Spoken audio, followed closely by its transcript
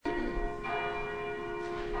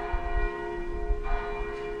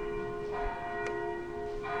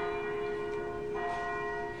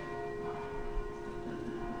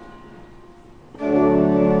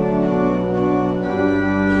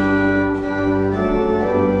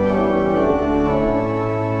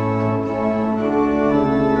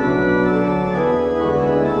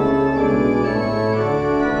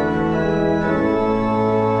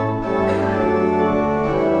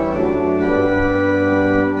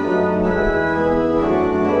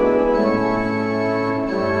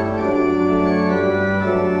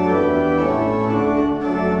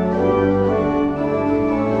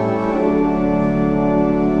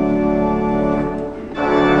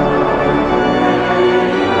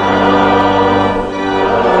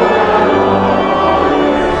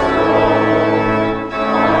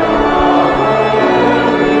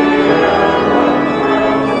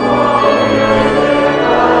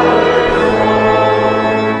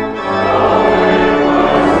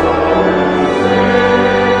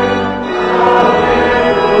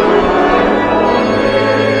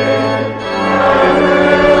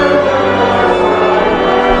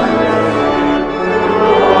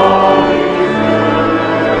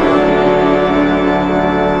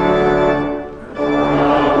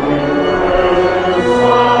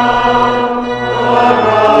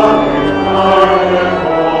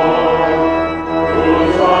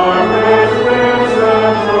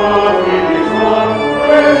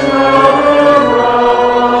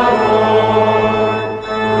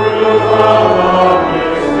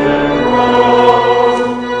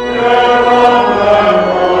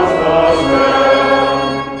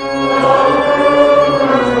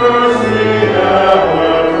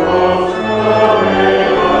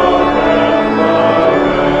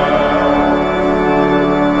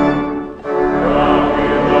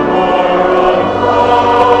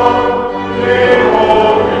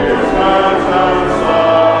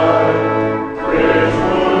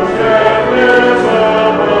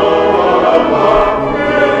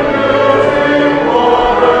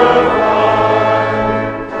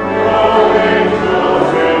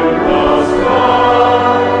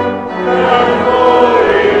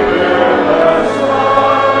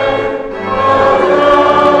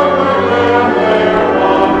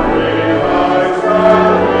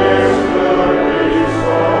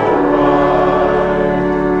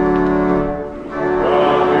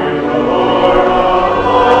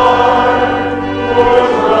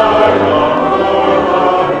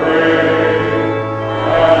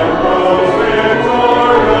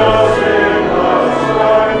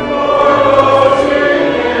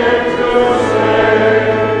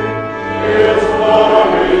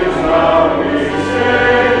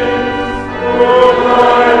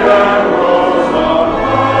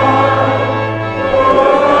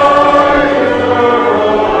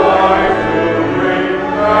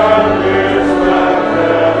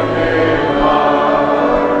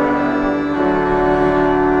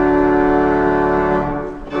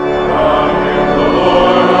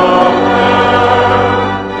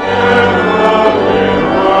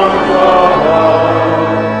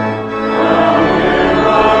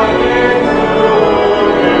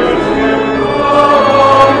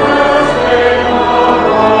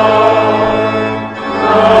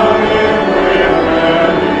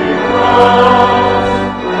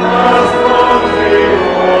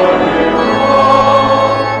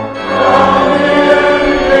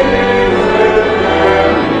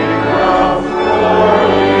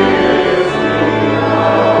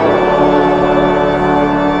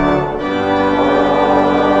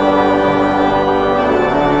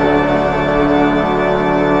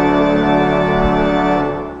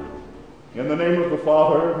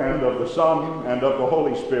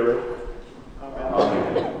Spirit.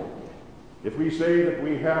 Amen. If we say that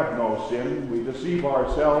we have no sin, we deceive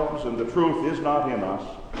ourselves, and the truth is not in us.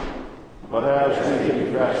 But as we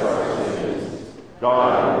confess our sins,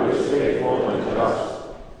 God, who is faithful and just,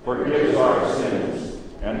 forgives our sins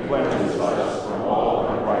and cleanses us from all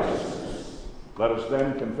unrighteousness. Let us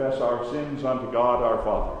then confess our sins unto God our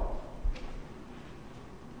Father.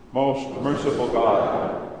 Most merciful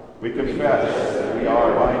God, we confess that we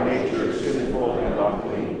are by nature sinful and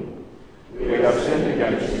unclean. We have sinned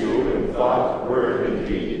against you in thought, word, and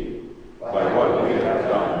deed, by what we have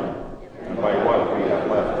done and by what we have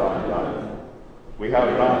left undone. We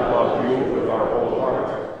have not loved you with our whole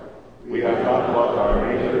heart. We have not loved our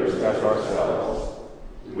neighbors as ourselves.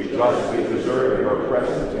 We justly deserve your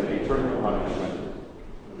present and eternal punishment.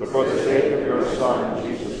 But for the sake of your Son,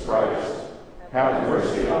 Jesus Christ, have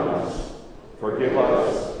mercy on us. Forgive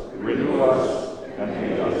us, renew us, and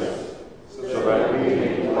lead us, so that we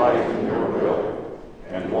may delight in your will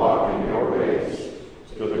and walk in your ways,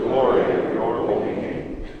 to the glory of your holy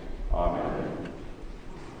name. Amen.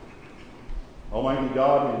 Almighty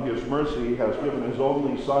God, in his mercy, has given his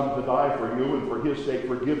only Son to die for you, and for his sake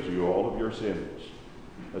forgives you all of your sins.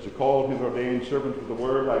 As a called and ordained servant of the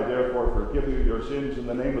word, I therefore forgive you your sins in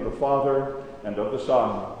the name of the Father, and of the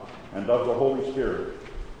Son, and of the Holy Spirit.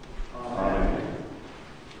 Amen.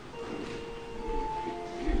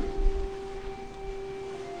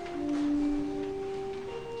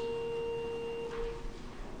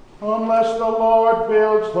 Unless the Lord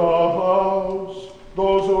builds the house,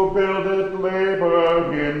 those who build it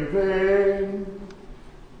labor in vain.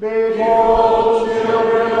 Behold,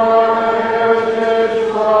 children are a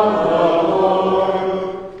heritage from the Lord,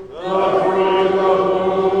 the fruit of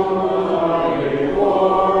whom are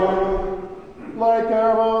reward. Like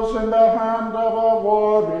arrows in the hand of a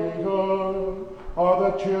warrior are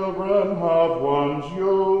the children of one's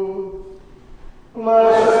youth.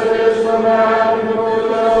 Blessed is the man who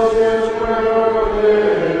fills his quiver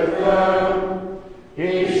with them.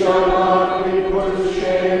 He shall not be put to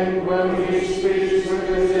shame when he speaks with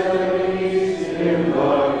his enemies in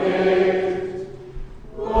the gate.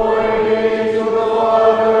 Glory be to the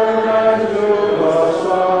Father, and to the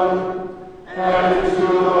Son, and to the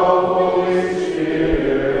Holy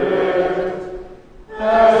Spirit,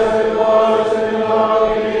 as it was in the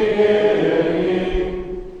beginning,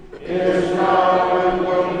 is now, and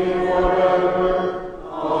will be forever.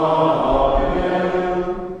 Amen.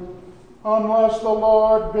 Unless the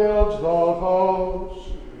Lord builds the house,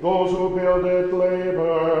 those who build it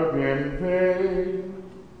labor in vain.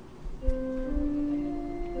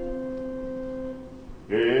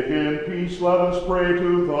 If in peace let us pray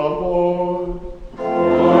to the Lord.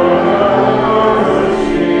 Lord, have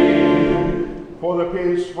mercy. For the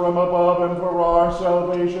peace from above and for our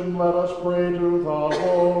salvation, let us pray to the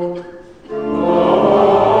Lord.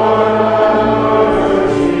 Lord, have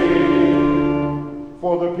mercy.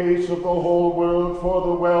 For the peace of the whole world, for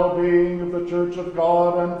the well-being of the Church of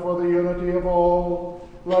God, and for the unity of all,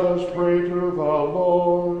 let us pray to the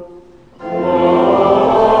Lord.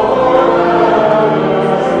 Lord, have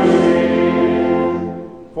mercy.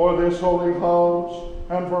 For this holy house,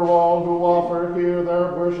 and for all who offer here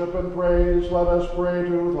their worship and praise, let us pray to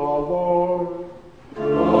the Lord.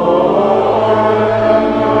 Lord, have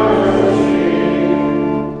mercy.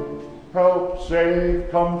 Help, save,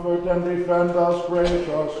 comfort, and defend us,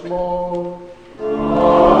 gracious Lord. Amen.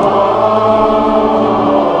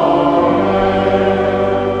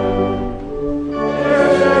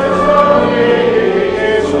 This is the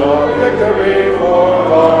peace of victory for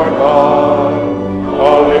our God.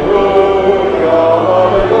 Hallelujah,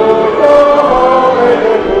 hallelujah,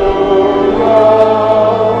 hallelujah.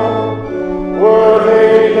 Worthy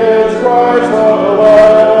is Christ the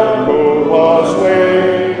Lamb who was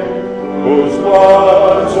slain, whose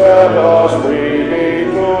blood set us free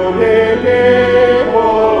to the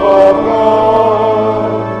people of God.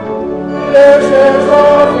 This is the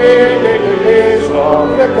feast of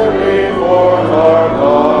victory for our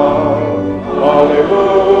God.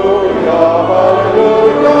 Hallelujah,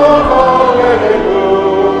 hallelujah, hallelujah.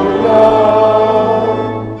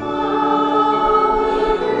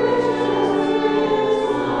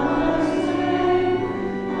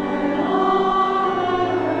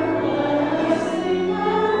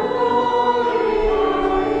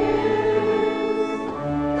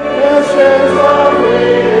 This is the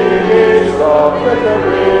feast of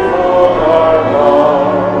victory for our God.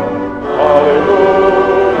 Hallelujah,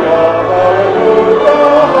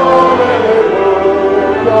 hallelujah,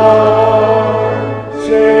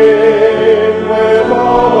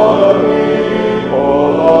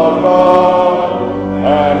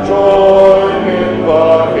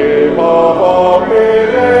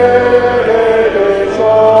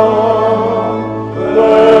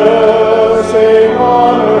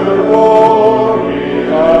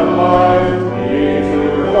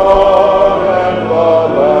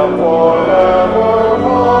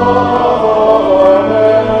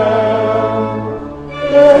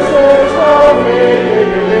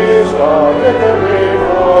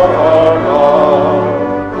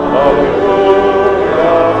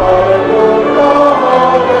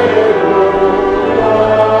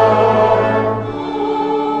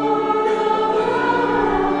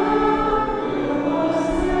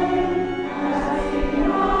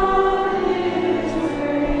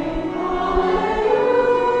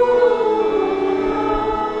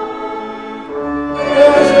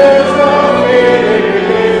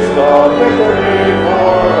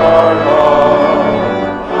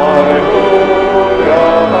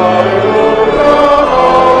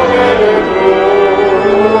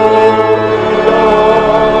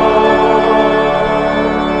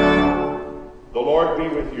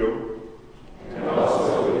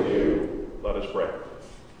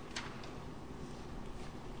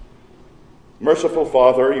 Merciful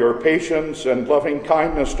Father, your patience and loving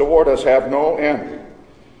kindness toward us have no end.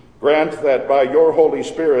 Grant that by your Holy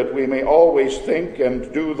Spirit we may always think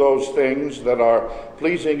and do those things that are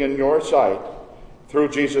pleasing in your sight. Through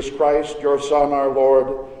Jesus Christ, your Son, our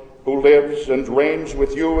Lord, who lives and reigns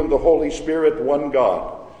with you in the Holy Spirit, one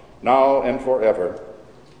God, now and forever.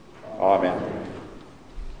 Amen.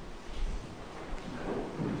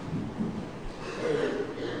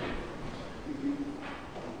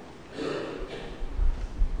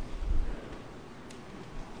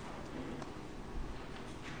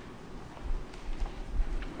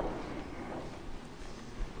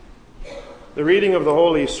 The reading of the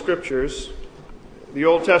Holy Scriptures, the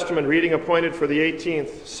Old Testament reading appointed for the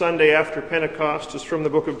 18th Sunday after Pentecost, is from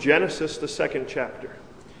the book of Genesis, the 2nd chapter.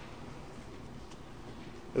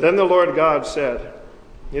 Then the Lord God said,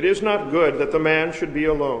 "It is not good that the man should be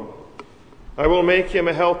alone. I will make him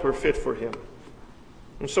a helper fit for him."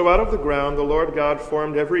 And so out of the ground the Lord God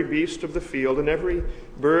formed every beast of the field and every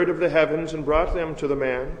bird of the heavens and brought them to the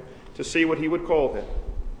man to see what he would call them.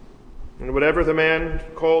 And whatever the man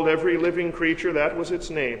called every living creature, that was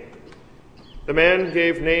its name. The man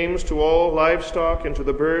gave names to all livestock and to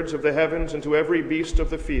the birds of the heavens and to every beast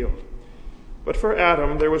of the field. But for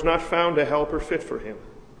Adam there was not found a helper fit for him.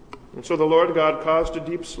 And so the Lord God caused a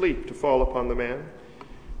deep sleep to fall upon the man,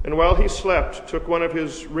 and while he slept took one of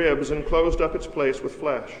his ribs and closed up its place with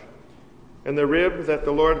flesh. And the rib that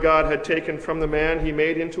the Lord God had taken from the man he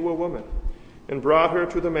made into a woman, and brought her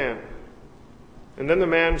to the man. And then the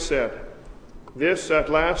man said, "This at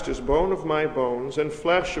last is bone of my bones and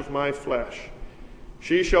flesh of my flesh.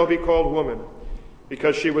 She shall be called woman,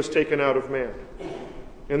 because she was taken out of man.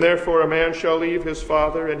 And therefore a man shall leave his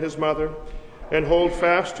father and his mother, and hold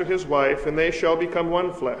fast to his wife, and they shall become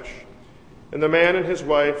one flesh. And the man and his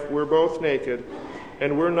wife were both naked,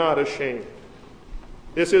 and were not ashamed."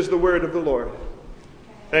 This is the word of the Lord.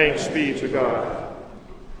 Thanks be to God.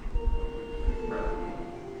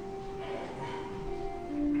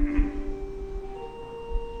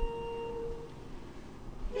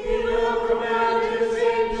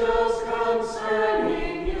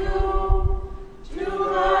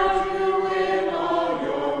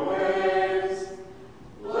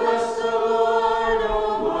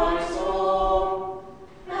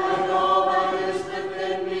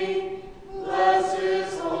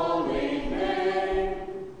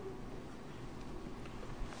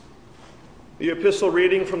 The epistle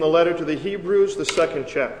reading from the letter to the Hebrews, the 2nd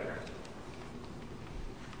chapter.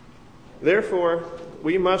 Therefore,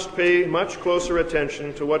 we must pay much closer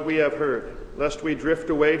attention to what we have heard, lest we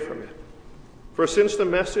drift away from it. For since the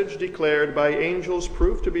message declared by angels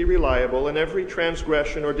proved to be reliable, and every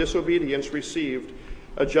transgression or disobedience received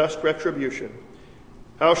a just retribution,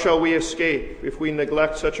 how shall we escape if we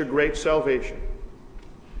neglect such a great salvation?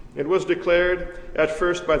 It was declared at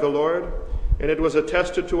first by the Lord, and it was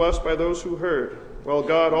attested to us by those who heard, while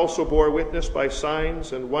God also bore witness by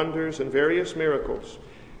signs and wonders and various miracles,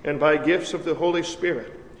 and by gifts of the Holy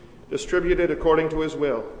Spirit, distributed according to his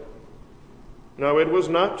will. Now it was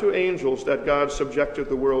not to angels that God subjected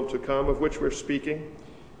the world to come, of which we're speaking.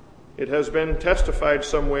 It has been testified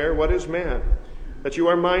somewhere, "What is man, that you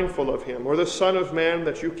are mindful of him, or the Son of Man,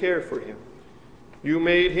 that you care for him? You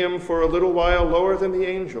made him for a little while lower than the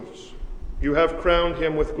angels. You have crowned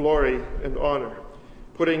him with glory and honor,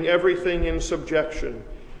 putting everything in subjection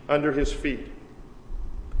under his feet."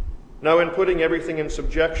 Now in putting everything in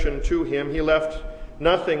subjection to him, he left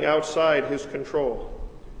nothing outside his control.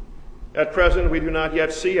 At present we do not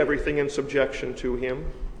yet see everything in subjection to him,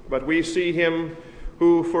 but we see him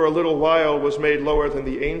who for a little while was made lower than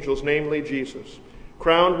the angels, namely Jesus,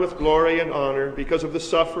 crowned with glory and honor because of the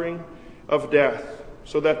suffering of death,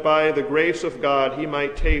 so that by the grace of God he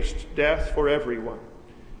might taste death for everyone.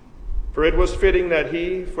 For it was fitting that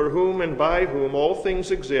he, for whom and by whom all things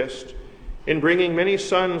exist, in bringing many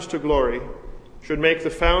sons to glory, should make the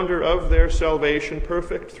founder of their salvation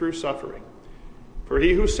perfect through suffering. For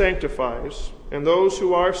he who sanctifies and those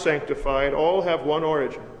who are sanctified all have one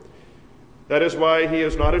origin. That is why he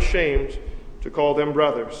is not ashamed to call them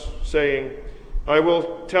brothers, saying, "I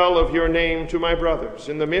will tell of your name to my brothers.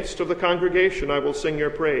 In the midst of the congregation I will sing your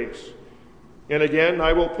praise." And again,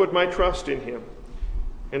 "I will put my trust in him."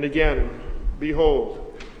 And again,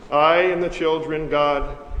 "Behold, I and the children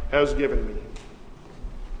God has given me."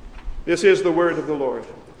 This is the word of the Lord.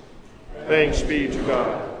 Thanks be to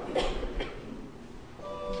God.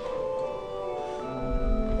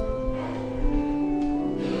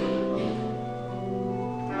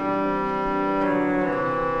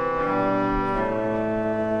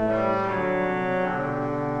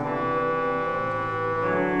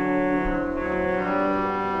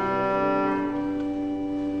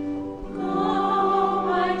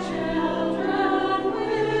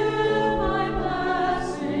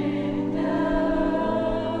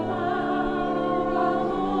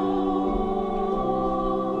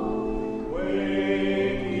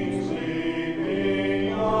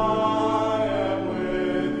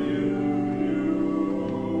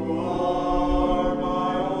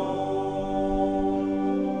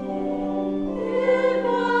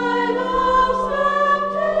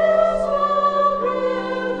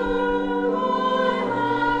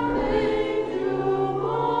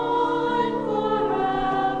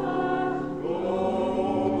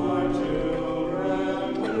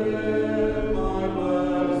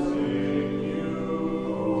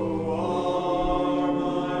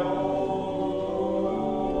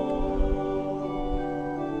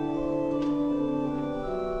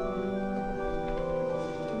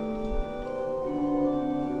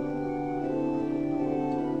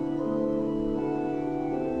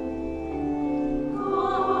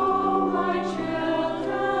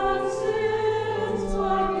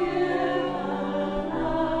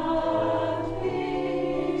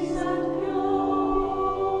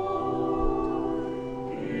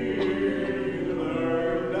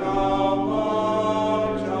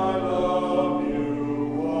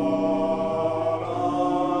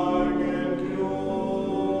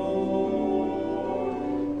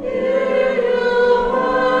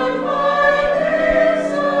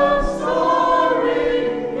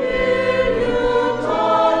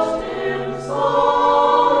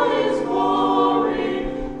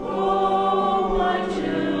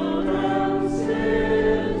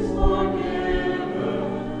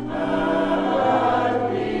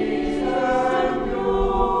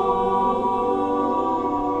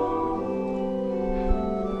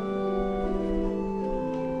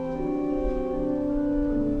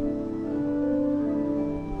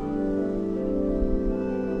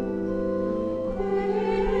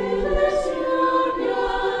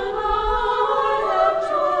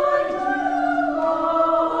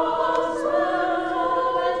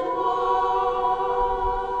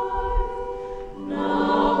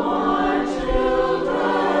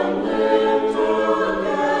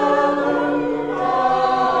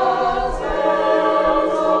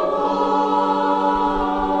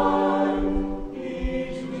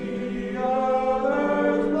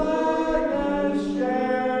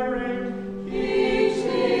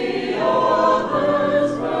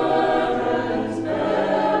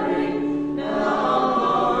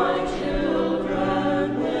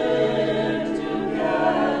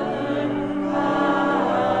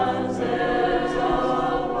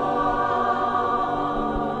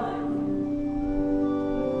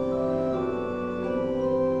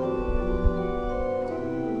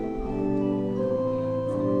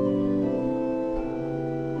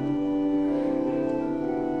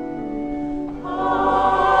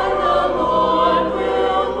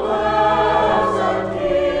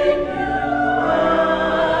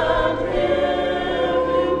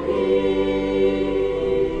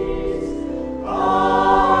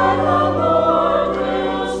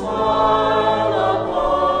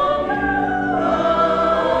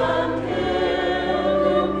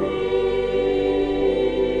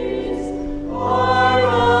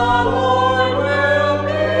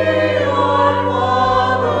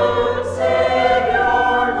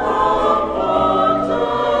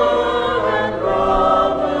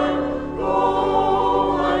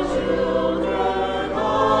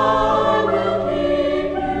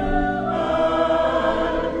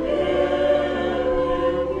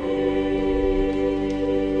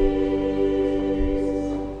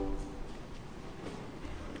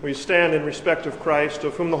 We stand in respect of Christ,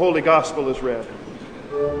 of whom the Holy Gospel is read.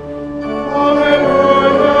 Alleluia,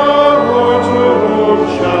 Lord, to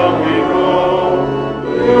whom shall we go?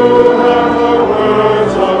 You have the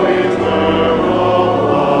words of eternal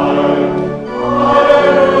life.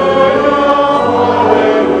 Alleluia,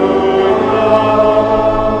 hallelujah.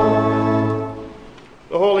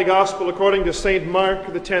 The Holy Gospel according to St.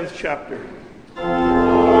 Mark, the 10th chapter.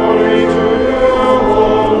 Glory to you, O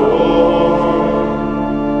Lord.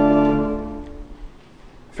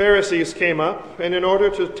 Pharisees came up, and in order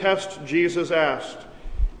to test Jesus asked,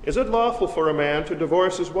 "Is it lawful for a man to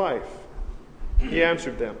divorce his wife?" He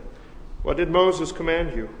answered them, "What did Moses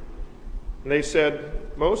command you?" And they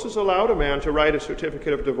said, Moses allowed a man to write a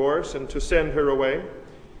certificate of divorce and to send her away.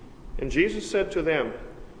 And Jesus said to them,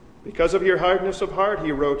 Because of your hardness of heart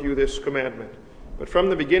he wrote you this commandment. But from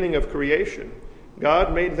the beginning of creation,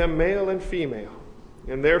 God made them male and female.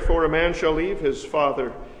 And therefore a man shall leave his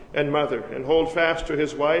father and mother, and hold fast to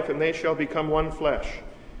his wife, and they shall become one flesh.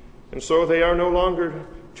 And so they are no longer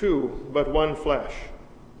two, but one flesh.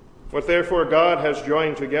 What therefore God has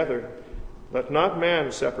joined together, let not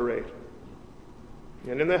man separate.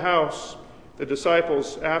 And in the house the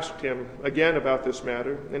disciples asked him again about this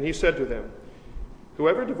matter, and he said to them,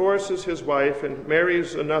 Whoever divorces his wife and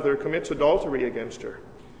marries another commits adultery against her.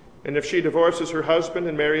 And if she divorces her husband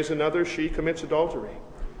and marries another, she commits adultery.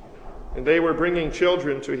 And they were bringing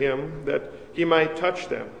children to him that he might touch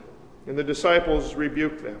them. And the disciples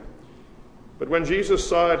rebuked them. But when Jesus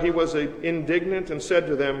saw it, he was indignant and said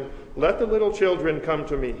to them, Let the little children come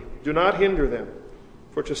to me. Do not hinder them,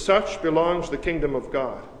 for to such belongs the kingdom of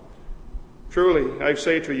God. Truly, I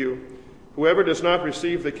say to you, whoever does not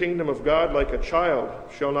receive the kingdom of God like a child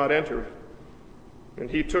shall not enter it. And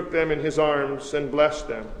he took them in his arms and blessed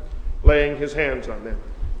them, laying his hands on them.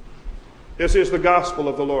 This is the gospel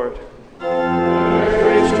of the Lord.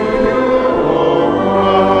 Praise to you, O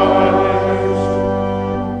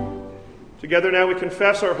Christ. Together now we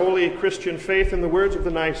confess our holy Christian faith in the words of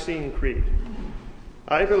the Nicene Creed.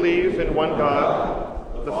 I believe in one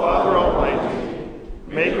God, the Father Almighty,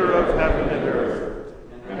 maker of heaven and earth,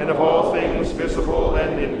 and of all things visible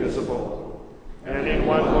and invisible, and in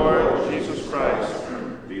one Lord Jesus Christ,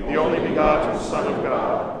 the only begotten Son of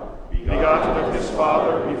God, begotten of his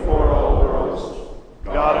Father before all worlds,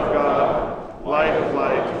 God of God, light of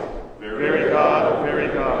light, very God of very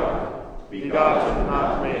God, begotten,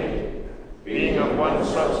 not made, being of one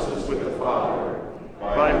substance with the Father,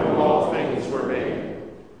 by whom all things were made,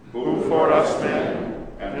 who for us men,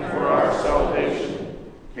 and for our salvation,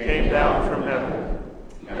 came down from heaven,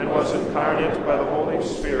 and was incarnate by the Holy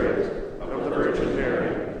Spirit of the Virgin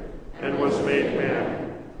Mary, and was made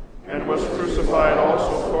man, and was crucified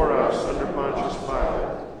also for us under Pontius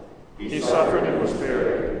Pilate. He suffered and was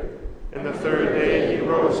buried. And the third day he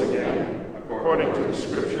rose again, according to the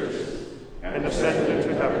Scriptures, and ascended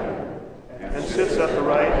into heaven, and sits at the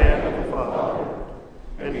right hand of the Father.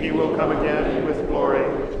 And he will come again with glory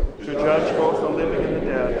to judge both the living and the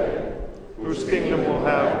dead, whose kingdom will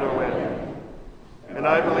have no end. And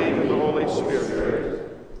I believe in the Holy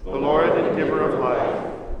Spirit, the Lord and giver of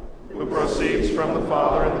life, who proceeds from the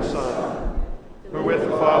Father and the Son, who with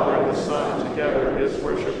the Father and the Son together is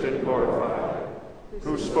worshipped and glorified,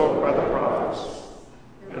 who spoke by the prophets.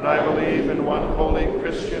 And I believe in one holy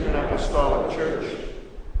Christian and apostolic church.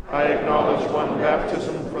 I acknowledge one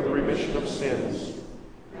baptism for the remission of sins,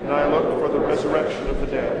 and I look for the resurrection of the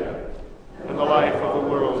dead and the life of the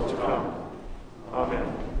world to come.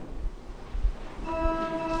 Amen.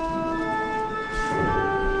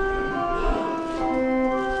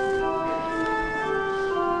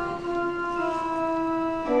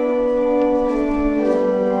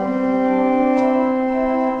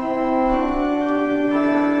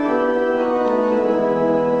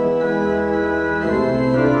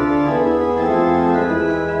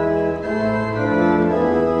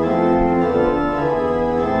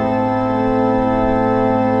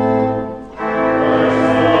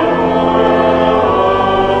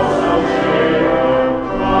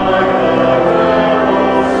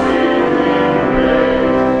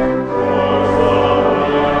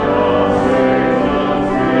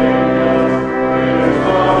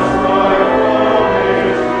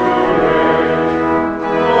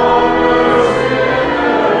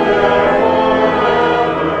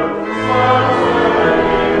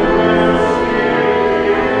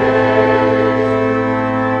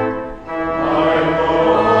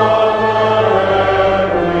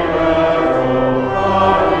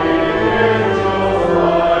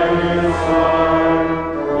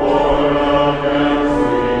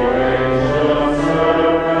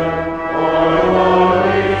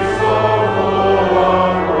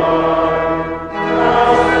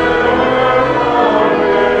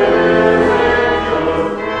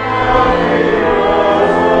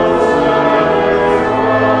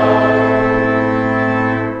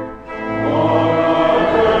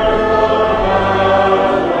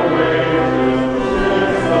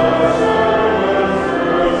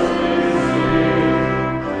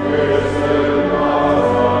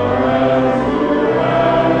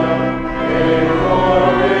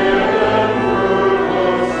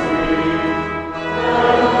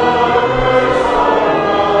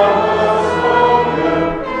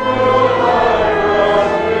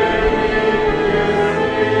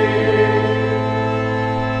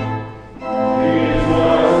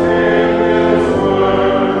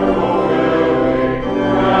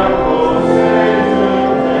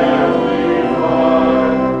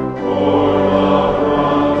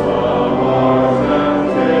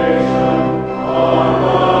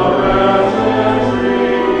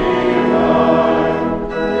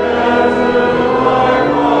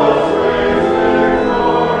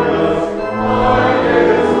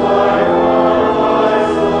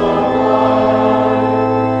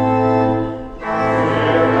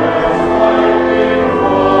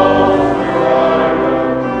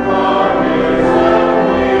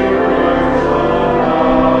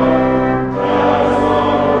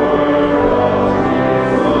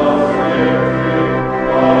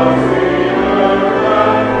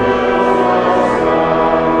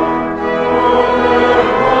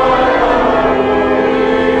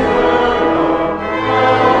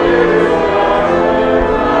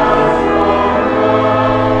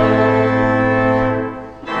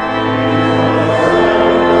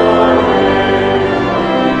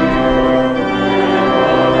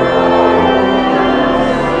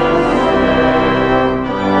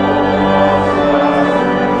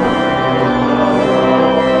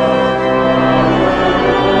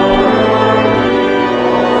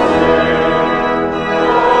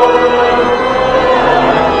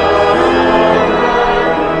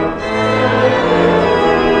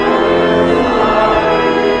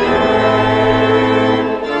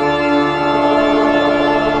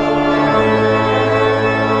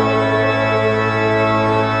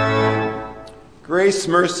 Grace,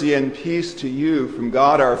 mercy, and peace to you from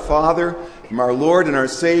God our Father, from our Lord and our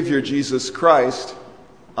Savior, Jesus Christ.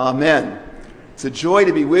 Amen. It's a joy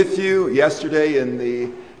to be with you yesterday in the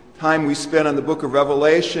time we spent on the book of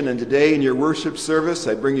Revelation, and today in your worship service.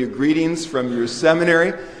 I bring you greetings from your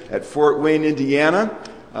seminary at Fort Wayne, Indiana.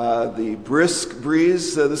 The brisk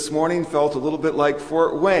breeze this morning felt a little bit like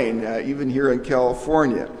Fort Wayne, even here in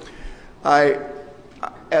California.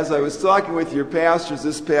 As I was talking with your pastors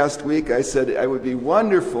this past week, I said it would be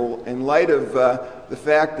wonderful in light of the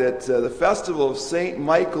fact that the festival of St.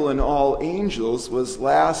 Michael and All Angels was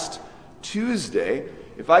last Tuesday,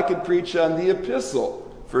 if I could preach on the epistle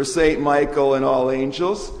for St. Michael and All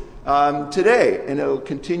Angels today, and it'll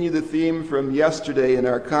continue the theme from yesterday in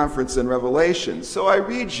our conference in Revelation. So I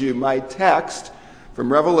read you my text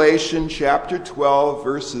from Revelation chapter 12,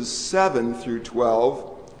 verses 7 through 12,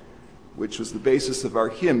 which was the basis of our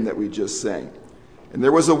hymn that we just sang. And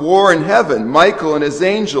there was a war in heaven, Michael and his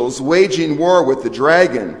angels waging war with the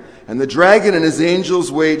dragon. And the dragon and his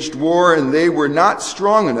angels waged war, and they were not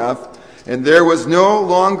strong enough, and there was no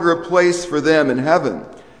longer a place for them in heaven.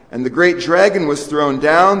 And the great dragon was thrown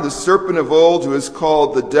down, the serpent of old, who is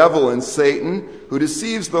called the devil and Satan, who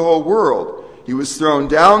deceives the whole world. He was thrown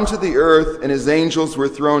down to the earth, and his angels were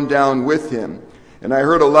thrown down with him. And I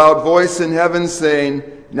heard a loud voice in heaven saying,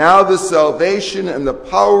 "Now the salvation and the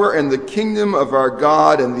power and the kingdom of our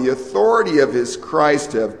God and the authority of his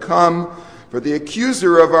Christ have come, for the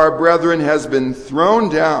accuser of our brethren has been thrown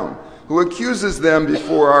down, who accuses them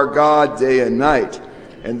before our God day and night.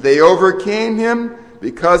 And they overcame him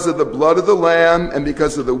because of the blood of the Lamb and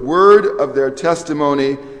because of the word of their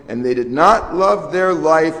testimony, and they did not love their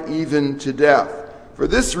life even to death. For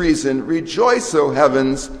this reason, rejoice, O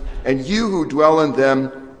heavens, and you who dwell in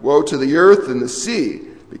them. Woe to the earth and the sea,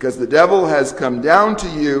 because the devil has come down to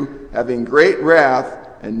you, having great wrath,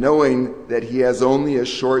 and knowing that he has only a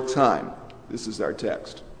short time." This is our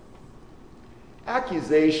text.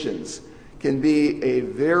 Accusations can be a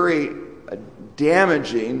very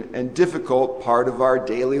damaging and difficult part of our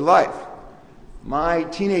daily life. My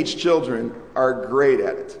teenage children are great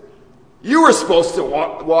at it. "You were supposed to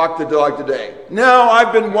walk the dog today." "No,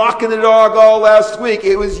 I've been walking the dog all last week.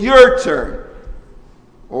 It was your turn."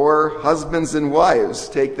 Or husbands and wives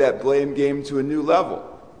take that blame game to a new level.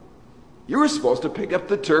 "You were supposed to pick up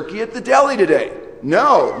the turkey at the deli today."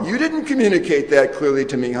 "No, you didn't communicate that clearly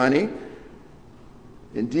to me, honey."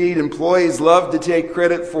 Indeed, employees love to take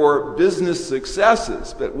credit for business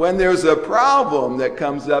successes, but when there's a problem that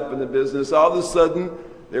comes up in the business, all of a sudden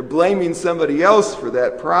they're blaming somebody else for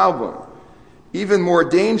that problem. Even more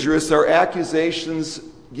dangerous are accusations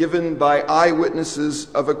given by eyewitnesses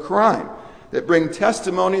of a crime that bring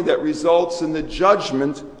testimony that results in the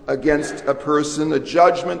judgment against a person, a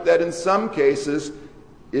judgment that in some cases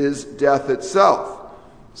is death itself.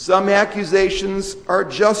 Some accusations are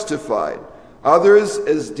justified. Others,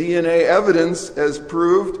 as DNA evidence has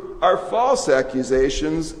proved, are false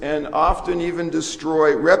accusations and often even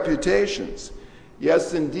destroy reputations.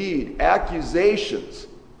 Yes, indeed, accusations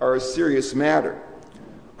are a serious matter.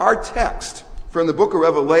 Our text from the book of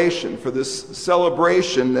Revelation for this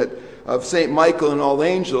celebration of St. Michael and All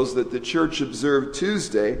Angels that the church observed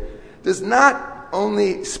Tuesday does not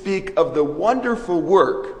only speak of the wonderful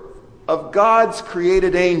work of God's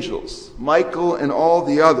created angels, Michael and all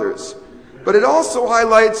the others, but it also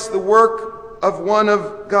highlights the work of one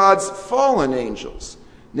of God's fallen angels,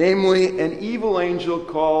 namely an evil angel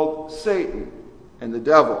called Satan and the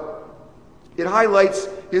devil. It highlights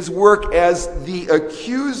his work as the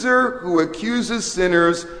accuser who accuses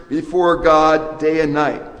sinners before God day and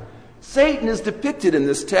night. Satan is depicted in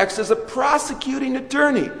this text as a prosecuting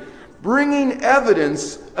attorney, bringing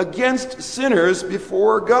evidence against sinners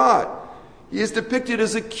before God. He is depicted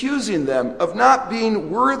as accusing them of not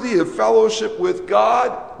being worthy of fellowship with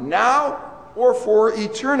God now or for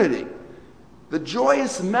eternity. The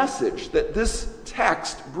joyous message that this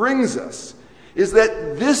text brings us is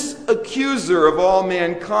that this accuser of all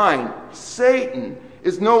mankind, Satan,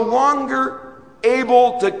 is no longer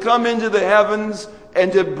able to come into the heavens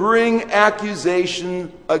and to bring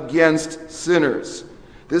accusation against sinners.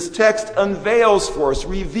 This text unveils for us,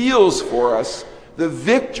 reveals for us, the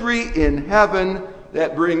victory in heaven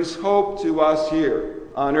that brings hope to us here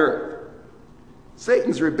on earth.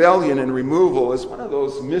 Satan's rebellion and removal is one of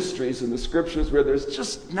those mysteries in the scriptures where there's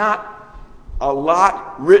just not a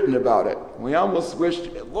lot written about it. We almost wish,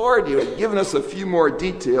 Lord, you had given us a few more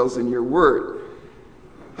details in your word.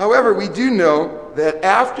 However, we do know that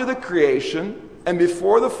after the creation and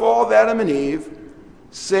before the fall of Adam and Eve,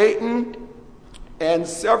 Satan and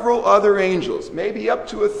several other angels, maybe up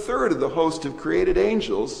to a third of the host of created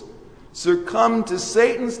angels, succumbed to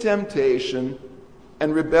Satan's temptation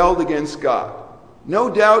and rebelled against God. No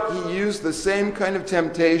doubt he used the same kind of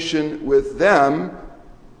temptation with them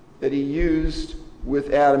that he used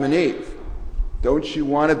with Adam and Eve. Don't you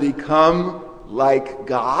want to become like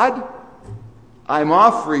God? I'm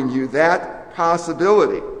offering you that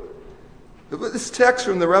possibility. This text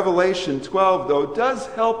from the Revelation 12, though, does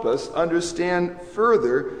help us understand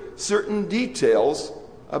further certain details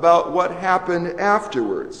about what happened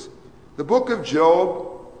afterwards. The book of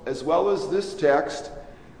Job, as well as this text,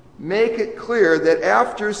 make it clear that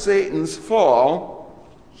after Satan's fall,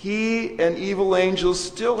 he and evil angels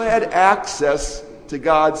still had access to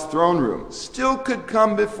God's throne room, still could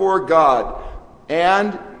come before God.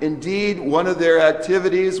 And indeed, one of their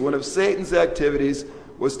activities, one of Satan's activities,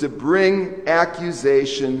 was to bring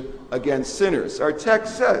accusation against sinners. Our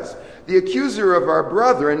text says, "The accuser of our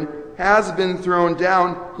brethren has been thrown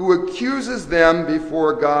down, who accuses them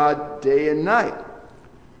before God day and night."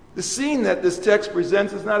 The scene that this text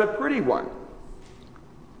presents is not a pretty one.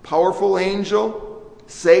 Powerful angel,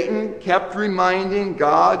 Satan kept reminding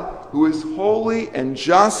God, who is holy and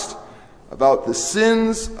just, about the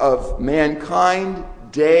sins of mankind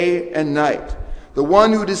day and night. The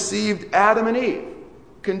one who deceived Adam and Eve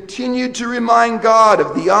continued to remind God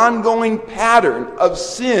of the ongoing pattern of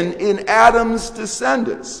sin in Adam's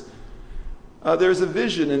descendants. There's a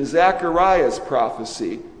vision in Zechariah's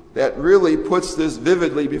prophecy that really puts this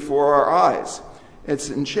vividly before our eyes. It's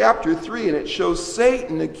in chapter 3, and it shows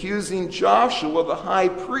Satan accusing Joshua, the high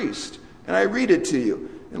priest. And I read it to you.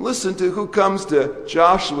 And listen to who comes to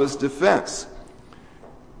Joshua's defense.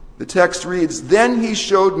 The text reads, "Then he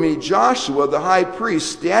showed me Joshua, the high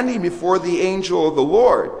priest, standing before the angel of the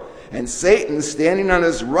Lord, and Satan standing on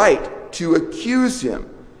his right to accuse him.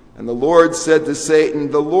 And the Lord said to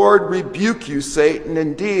Satan, 'The Lord rebuke you, Satan.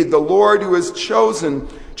 Indeed, the Lord who has chosen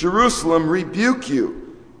Jerusalem rebuke you.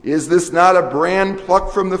 Is this not a brand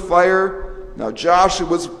plucked from the fire?' Now Joshua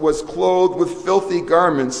was clothed with filthy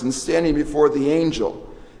garments and standing before the angel.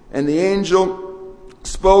 And the angel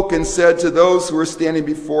spoke and said to those who were standing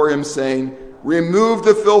before him, saying, 'Remove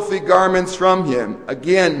the filthy garments from him.'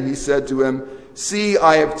 Again he said to him, 'See,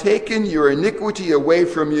 I have taken your iniquity away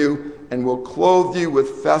from you and will clothe you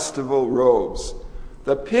with festival robes.'"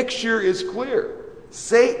 The picture is clear.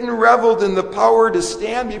 Satan reveled in the power to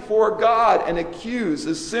stand before God and accuse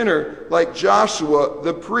a sinner like Joshua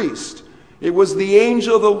the priest. It was the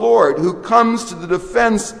angel of the Lord who comes to the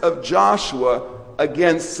defense of Joshua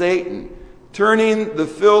against Satan, turning the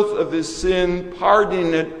filth of his sin,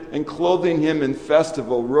 pardoning it, and clothing him in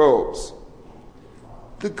festival robes.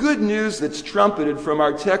 The good news that's trumpeted from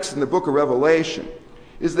our text in the book of Revelation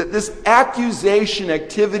is that this accusation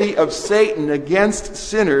activity of Satan against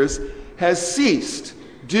sinners has ceased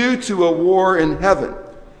due to a war in heaven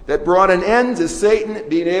that brought an end to Satan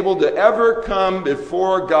being able to ever come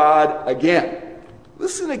before God again.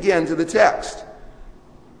 Listen again to the text.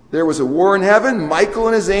 There was a war in heaven, Michael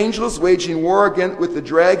and his angels waging war with the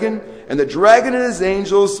dragon, and the dragon and his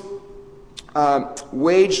angels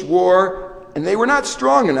waged war, and they were not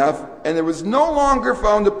strong enough, and there was no longer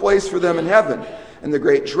found a place for them in heaven. And the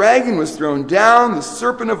great dragon was thrown down, the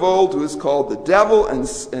serpent of old, who is called the devil and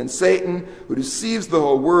Satan, who deceives the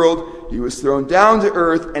whole world. He was thrown down to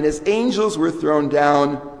earth, and his angels were thrown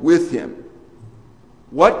down with him.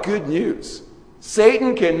 What good news!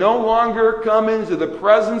 Satan can no longer come into the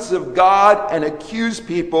presence of God and accuse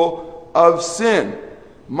people of sin.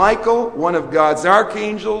 Michael, one of God's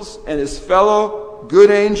archangels, and his fellow good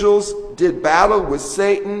angels did battle with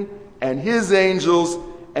Satan and his angels,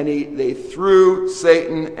 and they threw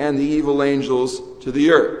Satan and the evil angels to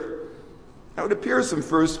the earth. Now it appears from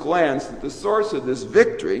first glance that the source of this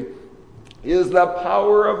victory is the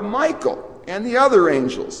power of Michael and the other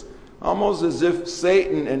angels, almost as if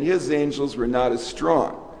Satan and his angels were not as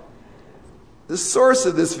strong. The source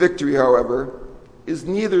of this victory, however, is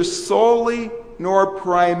neither solely nor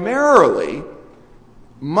primarily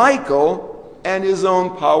Michael and his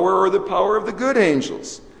own power or the power of the good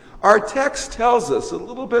angels. Our text tells us a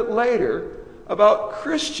little bit later about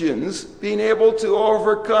Christians being able to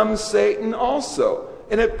overcome Satan also.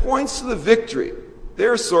 And it points to the victory,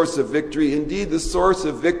 their source of victory, indeed the source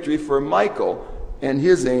of victory for Michael and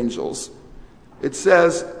his angels. It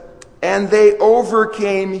says, "And they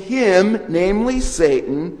overcame him," namely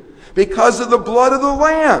Satan, "because of the blood of the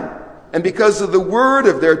Lamb and because of the word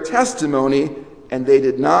of their testimony, and they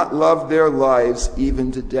did not love their lives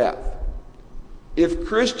even to death." If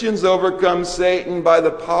Christians overcome Satan by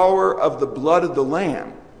the power of the blood of the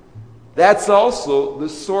Lamb, that's also the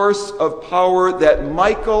source of power that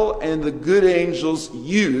Michael and the good angels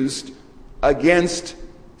used against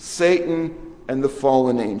Satan and the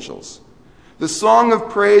fallen angels. The song of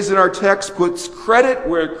praise in our text puts credit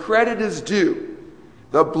where credit is due.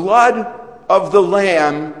 The blood of the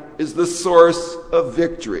Lamb is the source of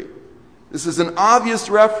victory. This is an obvious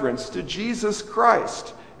reference to Jesus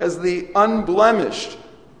Christ as the unblemished,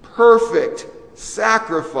 perfect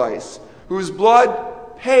sacrifice whose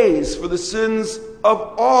blood pays for the sins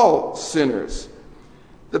of all sinners.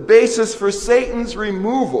 The basis for Satan's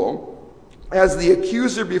removal as the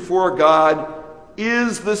accuser before God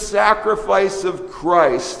is the sacrifice of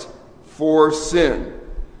Christ for sin.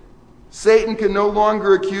 Satan can no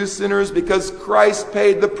longer accuse sinners because Christ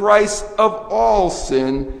paid the price of all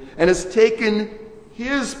sin and has taken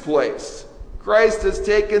his place. Christ has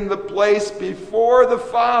taken the place before the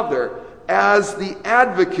Father as the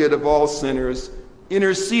advocate of all sinners,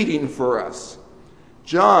 interceding for us.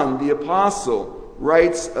 John, the apostle,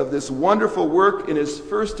 writes of this wonderful work in his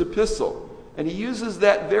first epistle, and he uses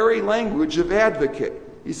that very language of advocate.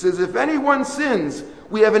 He says, if anyone sins,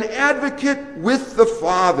 we have an advocate with the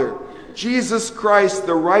Father, Jesus Christ,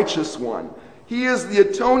 the righteous one. He is the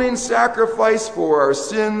atoning sacrifice for our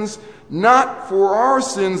sins, not for our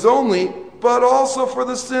sins only, but also for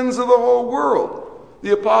the sins of the whole world.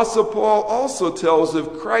 The Apostle Paul also tells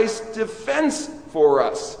of Christ's defense for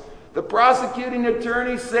us. The prosecuting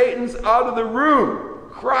attorney, Satan's out of the room.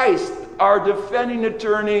 Christ, our defending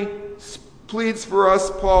attorney, pleads for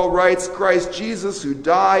us. Paul writes, Christ Jesus, who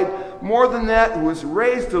died, more than that, who was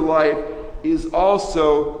raised to life, is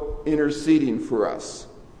also interceding for us.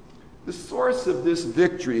 The source of this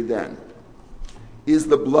victory, then, is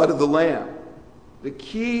the blood of the Lamb. The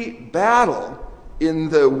key battle in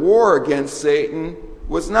the war against Satan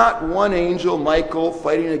was not one angel, Michael,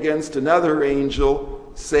 fighting against another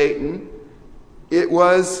angel, Satan. It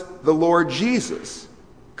was the Lord Jesus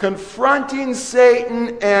confronting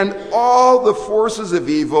Satan and all the forces of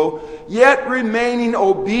evil, yet remaining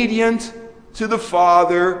obedient to the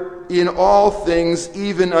Father in all things,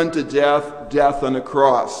 even unto death, death on a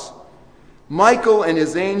cross. Michael and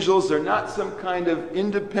his angels are not some kind of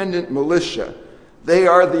independent militia. They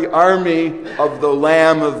are the army of the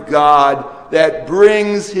Lamb of God that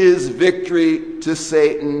brings his victory to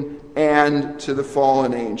Satan and to the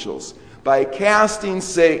fallen angels by casting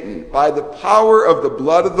Satan, by the power of the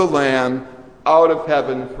blood of the Lamb, out of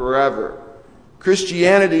heaven forever.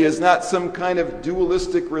 Christianity is not some kind of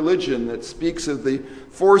dualistic religion that speaks of the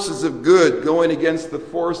forces of good going against the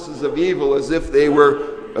forces of evil as if they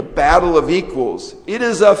were a battle of equals. It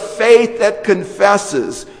is a faith that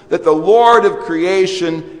confesses that the Lord of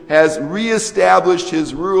creation has reestablished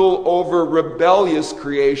his rule over rebellious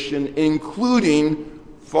creation, including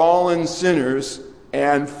fallen sinners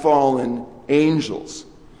and fallen angels.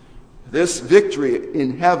 This victory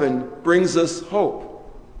in heaven brings us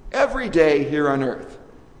hope every day here on earth.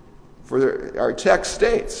 For our text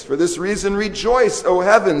states, for this reason rejoice, O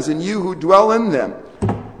heavens, and you who dwell in them.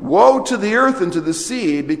 Woe to the earth and to the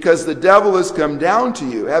sea, because the devil has come down to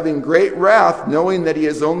you, having great wrath, knowing that he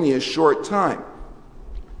has only a short time.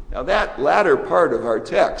 Now that latter part of our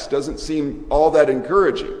text doesn't seem all that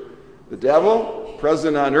encouraging. The devil,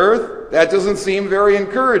 present on earth, that doesn't seem very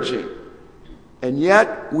encouraging. And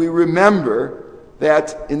yet we remember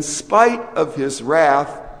that in spite of his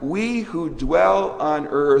wrath, we who dwell on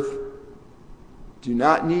earth do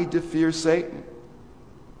not need to fear Satan.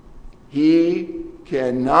 He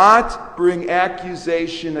cannot bring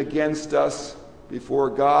accusation against us before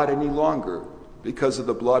God any longer because of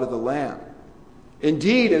the blood of the Lamb.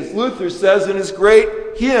 Indeed, as Luther says in his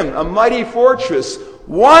great hymn, A Mighty Fortress,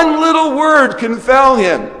 one little word can fell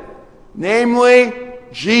him, namely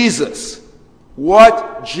Jesus.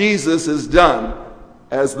 What Jesus has done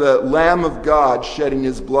as the Lamb of God shedding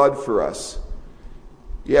his blood for us.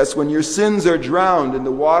 Yes, when your sins are drowned in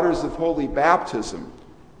the waters of holy baptism,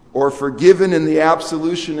 or forgiven in the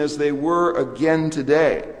absolution as they were again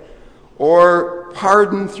today, or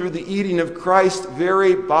pardoned through the eating of Christ's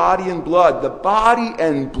very body and blood, the body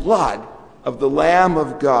and blood of the Lamb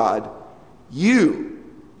of God, you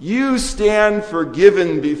stand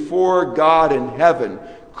forgiven before God in heaven.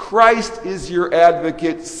 Christ is your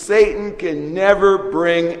advocate. Satan can never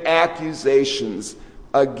bring accusations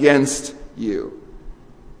against you.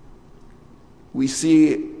 We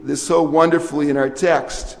see this so wonderfully in our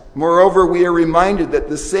text. Moreover, we are reminded that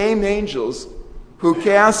the same angels who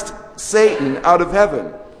cast Satan out of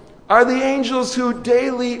heaven are the angels who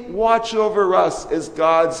daily watch over us as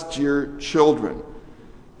God's dear children.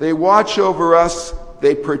 They watch over us,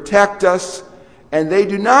 they protect us, and they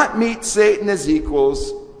do not meet Satan as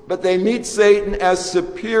equals, but they meet Satan as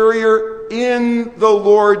superior in the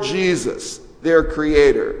Lord Jesus, their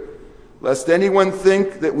Creator. lest anyone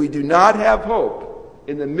think that we do not have hope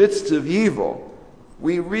in the midst of evil,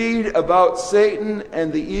 we read about Satan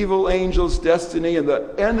and the evil angel's destiny in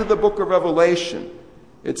the end of the book of Revelation.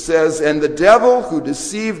 It says, "And the devil who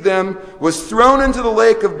deceived them was thrown into the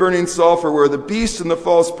lake of burning sulfur, where the beast and the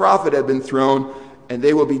false prophet had been thrown, and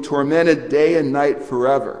they will be tormented day and night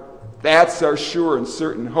forever." That's our sure and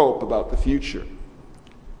certain hope about the future.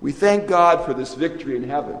 We thank God for this victory in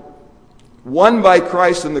heaven, won by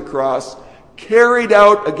Christ on the cross, carried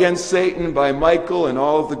out against Satan by Michael and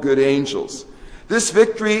all of the good angels. This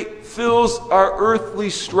victory fills our earthly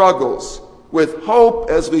struggles with hope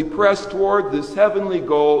as we press toward this heavenly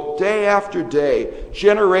goal day after day,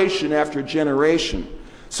 generation after generation,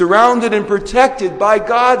 surrounded and protected by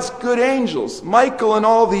God's good angels, Michael and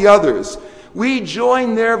all the others. We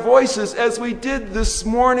join their voices as we did this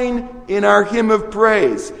morning in our hymn of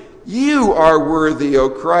praise. You are worthy, O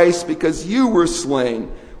Christ, because you were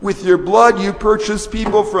slain. With your blood you purchased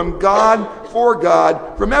people from God, for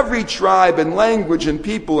God, from every tribe and language and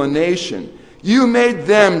people and nation. You made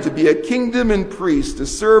them to be a kingdom and priests to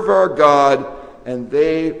serve our God, and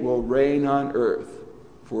they will reign on earth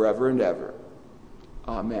forever and ever.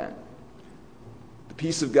 Amen. The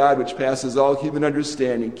peace of God, which passes all human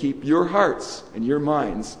understanding, keep your hearts and your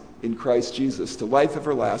minds in Christ Jesus to life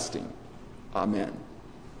everlasting. Amen.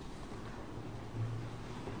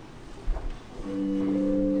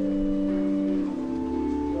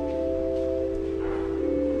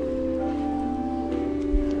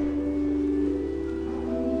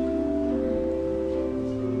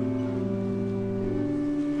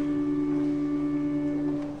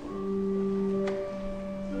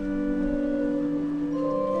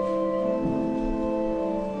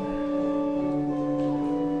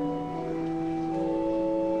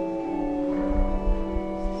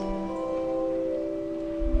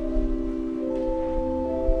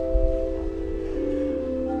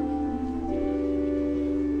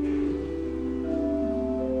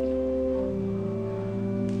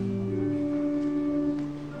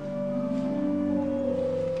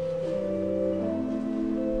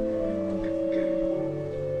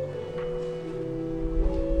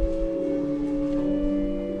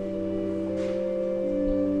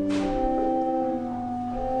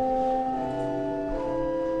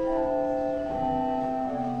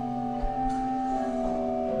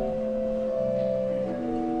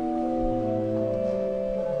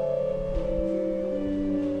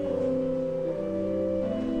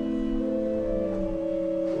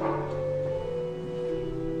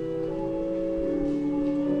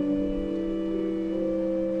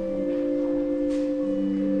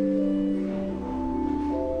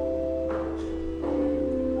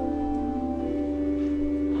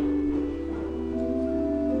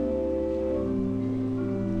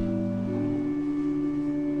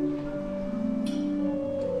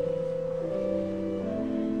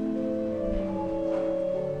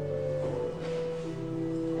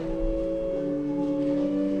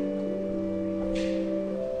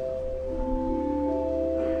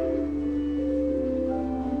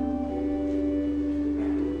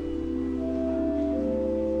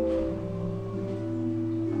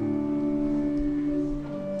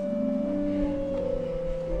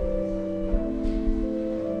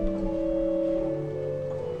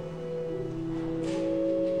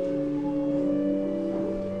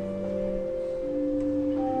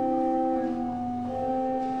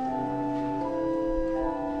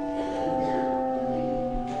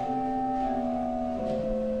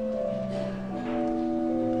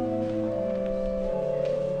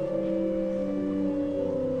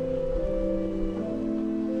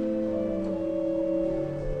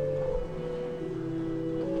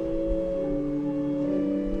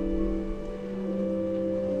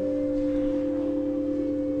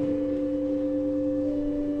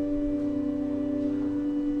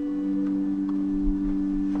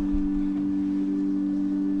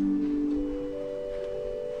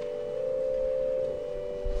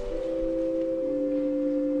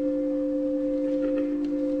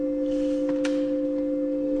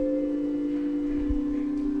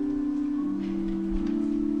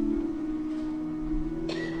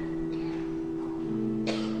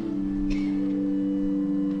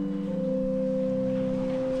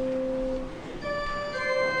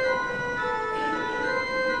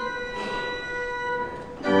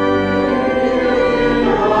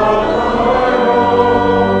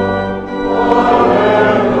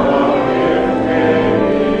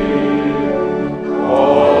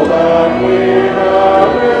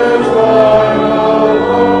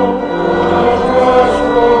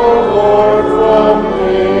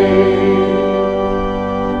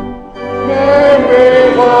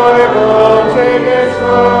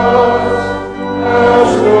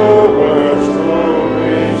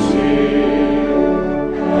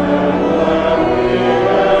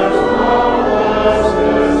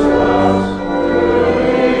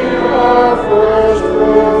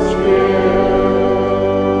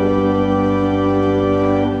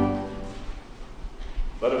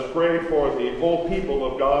 the whole people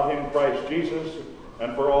of God in Christ Jesus,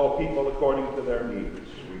 and for all people according to their needs,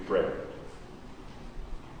 we pray.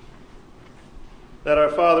 That our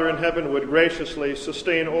Father in heaven would graciously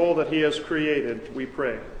sustain all that he has created, we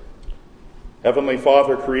pray. Heavenly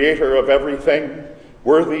Father, creator of everything,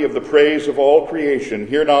 worthy of the praise of all creation,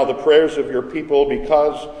 hear now the prayers of your people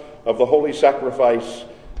because of the holy sacrifice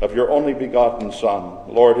of your only begotten Son.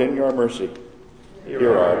 Lord, in your mercy,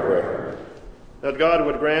 hear our prayer. That God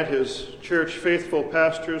would grant his church faithful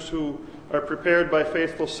pastors who are prepared by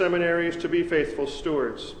faithful seminaries to be faithful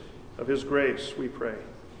stewards of his grace, we pray.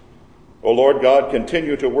 O Lord God,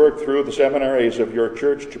 continue to work through the seminaries of your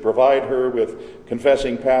church to provide her with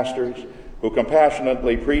confessing pastors who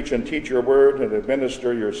compassionately preach and teach your word and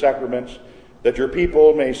administer your sacraments, that your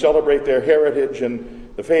people may celebrate their heritage in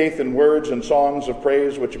the faith and words and songs of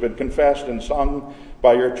praise which have been confessed and sung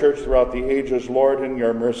by your church throughout the ages. Lord, in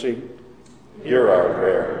your mercy, hear our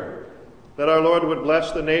prayer. That our Lord would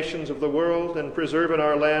bless the nations of the world and preserve in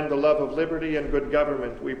our land the love of liberty and good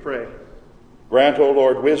government, we pray. Grant, O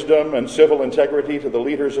Lord, wisdom and civil integrity to the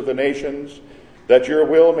leaders of the nations, that your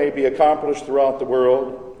will may be accomplished throughout the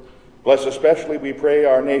world. Bless especially, we pray,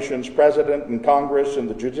 our nation's president and Congress and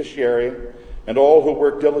the judiciary, and all who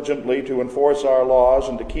work diligently to enforce our laws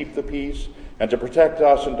and to keep the peace and to protect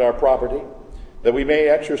us and our property, that we may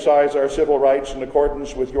exercise our civil rights in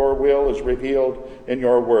accordance with your will as revealed in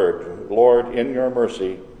your word. Lord, in your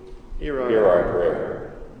mercy, hear our prayer.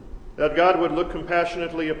 That God would look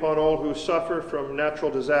compassionately upon all who suffer from natural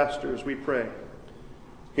disasters, we pray.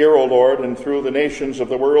 Hear, O Lord, and through the nations of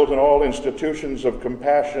the world and all institutions of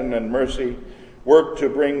compassion and mercy, work to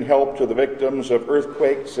bring help to the victims of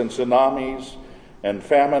earthquakes and tsunamis and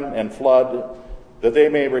famine and flood, that they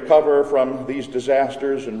may recover from these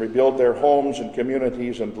disasters and rebuild their homes and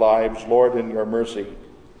communities and lives. Lord, in your mercy,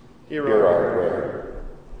 hear our prayer.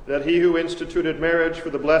 That he who instituted marriage for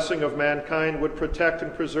the blessing of mankind would protect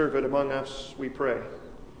and preserve it among us, we pray.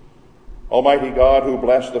 Almighty God, who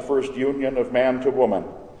blessed the first union of man to woman,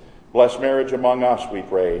 bless marriage among us, we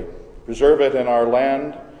pray. Preserve it in our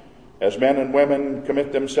land as men and women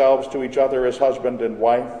commit themselves to each other as husband and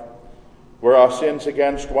wife. Where our sins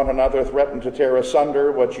against one another threaten to tear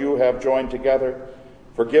asunder what you have joined together,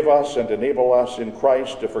 forgive us and enable us in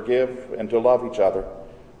Christ to forgive and to love each other.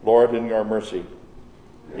 Lord, in your mercy,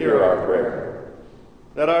 hear our prayer.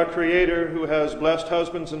 That our Creator, who has blessed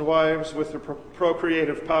husbands and wives with the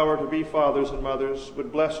procreative power to be fathers and mothers,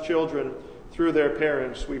 would bless children through their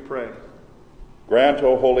parents, we pray. Grant,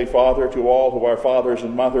 O Holy Father, to all who are fathers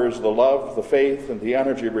and mothers the love, the faith, and the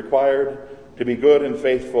energy required to be good and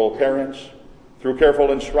faithful parents. Through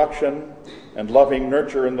careful instruction and loving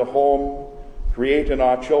nurture in the home, create in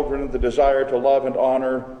our children the desire to love and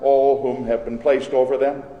honor all whom have been placed over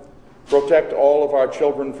them. Protect all of our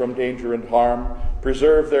children from danger and harm.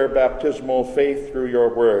 Preserve their baptismal faith through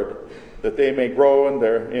your word, that they may grow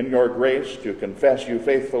in your grace to confess you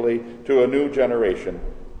faithfully to a new generation.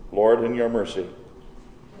 Lord, in your mercy,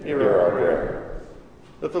 hear our prayer.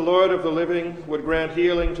 That the Lord of the living would grant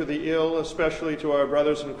healing to the ill, especially to our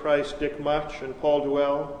brothers in Christ, Dick Much and Paul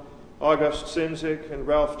Duell, August Sinzig and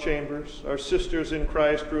Ralph Chambers, our sisters in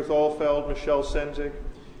Christ, Ruth Allfeld, Michelle Senzig,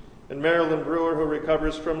 and Marilyn Brewer, who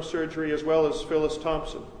recovers from surgery, as well as Phyllis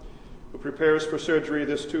Thompson, who prepares for surgery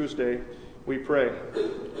this Tuesday, we pray.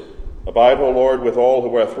 Abide, O Lord, with all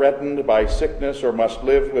who are threatened by sickness or must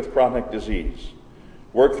live with chronic disease.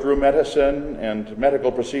 Work through medicine and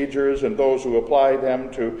medical procedures and those who apply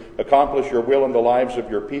them to accomplish your will in the lives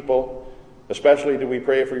of your people. Especially do we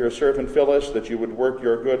pray for your servant Phyllis, that you would work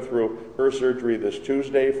your good through her surgery this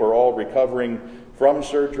Tuesday, for all recovering from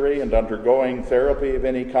surgery and undergoing therapy of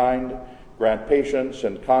any kind. Grant patience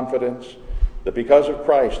and confidence that because of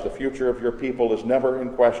Christ, the future of your people is never in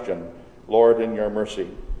question. Lord, in your mercy,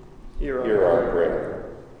 hear our prayer.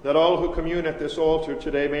 That all who commune at this altar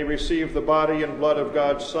today may receive the body and blood of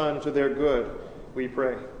God's Son to their good, we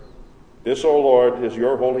pray. This, O Lord, is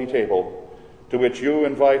your holy table, to which you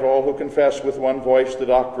invite all who confess with one voice the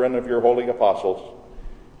doctrine of your holy apostles.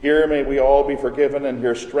 Here may we all be forgiven and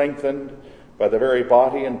here strengthened by the very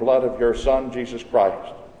body and blood of your Son, Jesus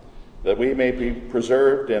Christ, that we may be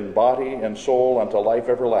preserved in body and soul unto life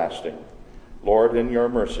everlasting. Lord, in your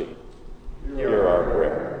mercy, hear our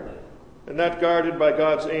prayer. And that guarded by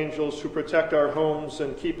God's angels who protect our homes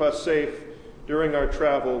and keep us safe during our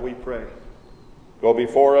travel, we pray. Go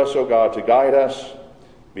before us, O God, to guide us,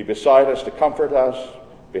 be beside us to comfort us,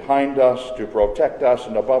 behind us to protect us,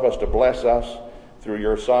 and above us to bless us, through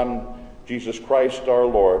your Son, Jesus Christ our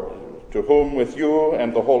Lord, to whom with you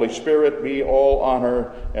and the Holy Spirit be all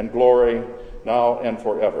honor and glory, now and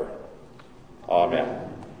forever. Amen.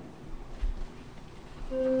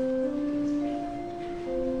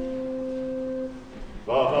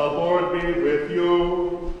 be with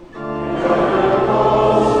you. And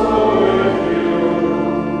also with you.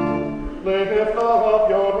 Lift up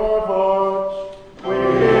your hearts. We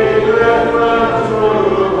lift them to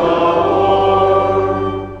the Lord.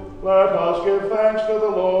 Let us give thanks to the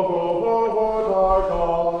Lord our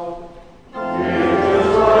God. It is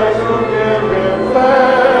right to give him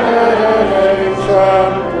Thanks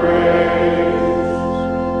and praise.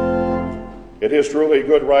 It is truly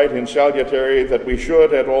good, right, and salutary that we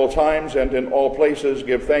should at all times and in all places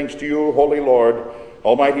give thanks to you, Holy Lord,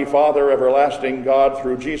 Almighty Father, everlasting God,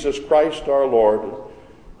 through Jesus Christ our Lord,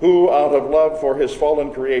 who, out of love for his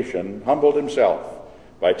fallen creation, humbled himself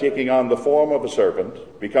by taking on the form of a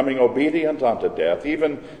servant, becoming obedient unto death,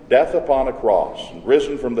 even death upon a cross, and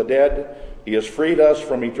risen from the dead. He has freed us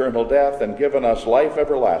from eternal death and given us life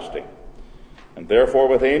everlasting. And therefore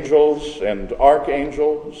with angels and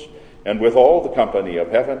archangels and with all the company of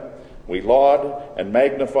heaven, we laud and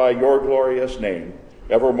magnify your glorious name,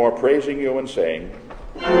 evermore praising you and saying,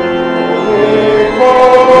 Holy,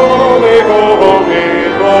 holy, holy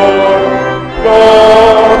Lord,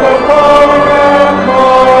 God of power and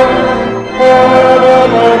might,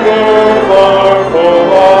 heaven and earth are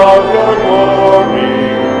full of your glory.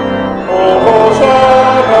 O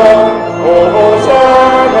Hosanna, O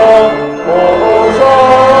Hosanna, O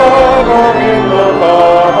Hosanna in the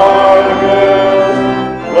highest.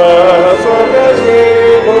 Blessed is he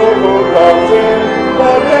who comes in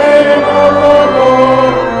the name of the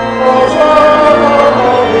Lord. Hosanna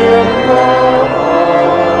in the highest.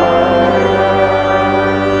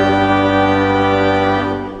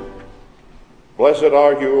 Blessed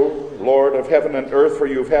are you, Lord of heaven and earth, for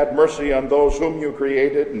you've had mercy on those whom you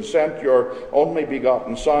created and sent your only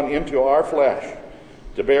begotten Son into our flesh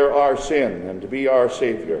to bear our sin and to be our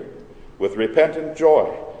Savior. With repentant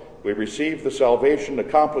joy, we receive the salvation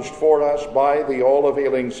accomplished for us by the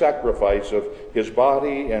all-availing sacrifice of his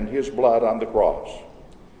body and his blood on the cross.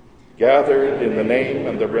 Gathered in the name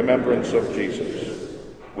and the remembrance of Jesus,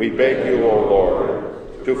 we beg you, O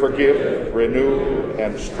Lord, to forgive, renew,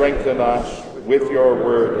 and strengthen us with your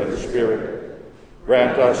word and spirit.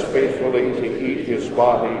 Grant us faithfully to eat his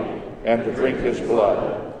body and to drink his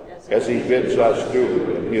blood, as he bids us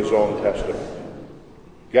do in his own testament.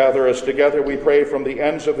 Gather us together, we pray, from the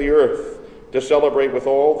ends of the earth to celebrate with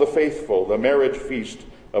all the faithful the marriage feast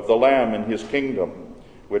of the Lamb in his kingdom,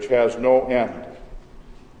 which has no end.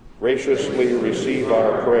 Graciously receive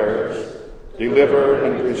our prayers, deliver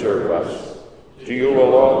and preserve us. To you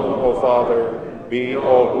alone, O Father, be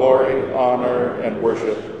all glory, honor, and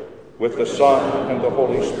worship, with the Son and the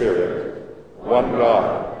Holy Spirit, one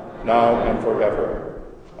God, now and forever.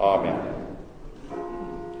 Amen.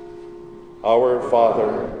 Our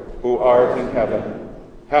Father, who art in heaven,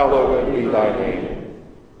 hallowed be thy name.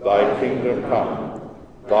 Thy kingdom come,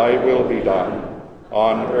 thy will be done,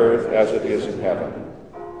 on earth as it is in heaven.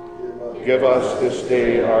 Give us this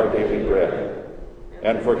day our daily bread,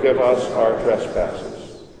 and forgive us our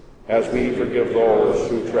trespasses, as we forgive those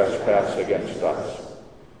who trespass against us.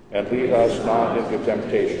 And lead us not into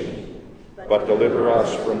temptation, but deliver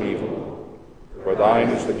us from evil. For thine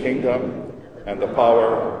is the kingdom, and the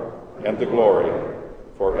power, and the glory,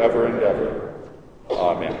 forever and ever.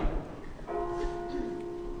 Amen.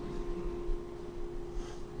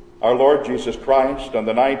 Our Lord Jesus Christ, on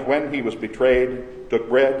the night when he was betrayed, took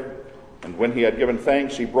bread, and when he had given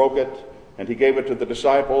thanks, he broke it, and he gave it to the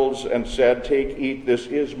disciples and said, Take, eat, this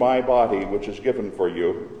is my body, which is given for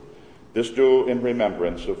you. This do in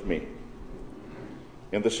remembrance of me.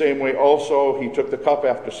 In the same way also he took the cup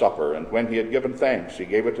after supper, and when he had given thanks, he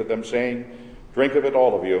gave it to them, saying, Drink of it,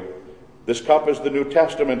 all of you. This cup is the New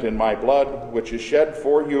Testament in my blood, which is shed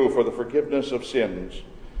for you for the forgiveness of sins.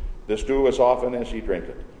 This do as often as ye drink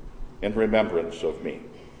it, in remembrance of me.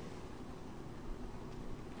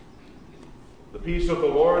 The peace of the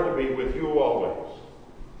Lord be with you always.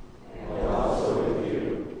 And also with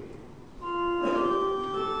you.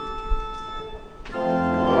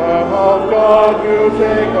 Lamb of God, you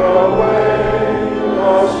take away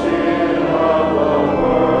the sin of the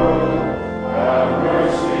world. Have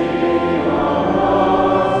mercy on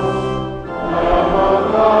us. Lamb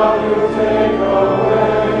of God, you take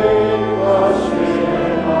away the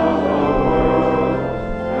sin of the world.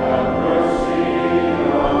 Have mercy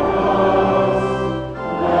on us.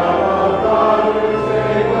 Lamb of God, you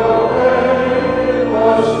take away the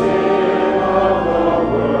sin of the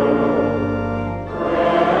world.